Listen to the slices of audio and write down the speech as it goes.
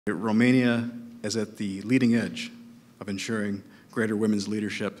Romania is at the leading edge of ensuring greater women's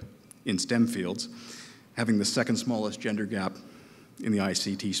leadership in STEM fields, having the second smallest gender gap in the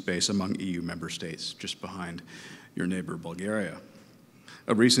ICT space among EU member states, just behind your neighbor Bulgaria.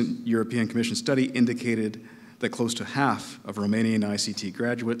 A recent European Commission study indicated that close to half of Romanian ICT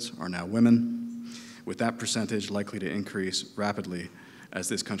graduates are now women, with that percentage likely to increase rapidly as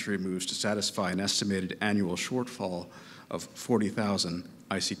this country moves to satisfy an estimated annual shortfall of 40,000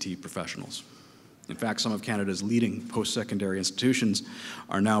 ICT professionals. In fact, some of Canada's leading post-secondary institutions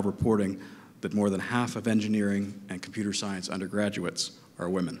are now reporting that more than half of engineering and computer science undergraduates are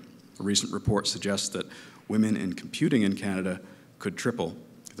women. A recent report suggests that women in computing in Canada could triple,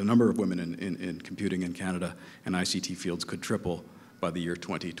 the number of women in computing in Canada and ICT fields could triple by the year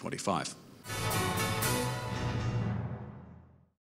 2025.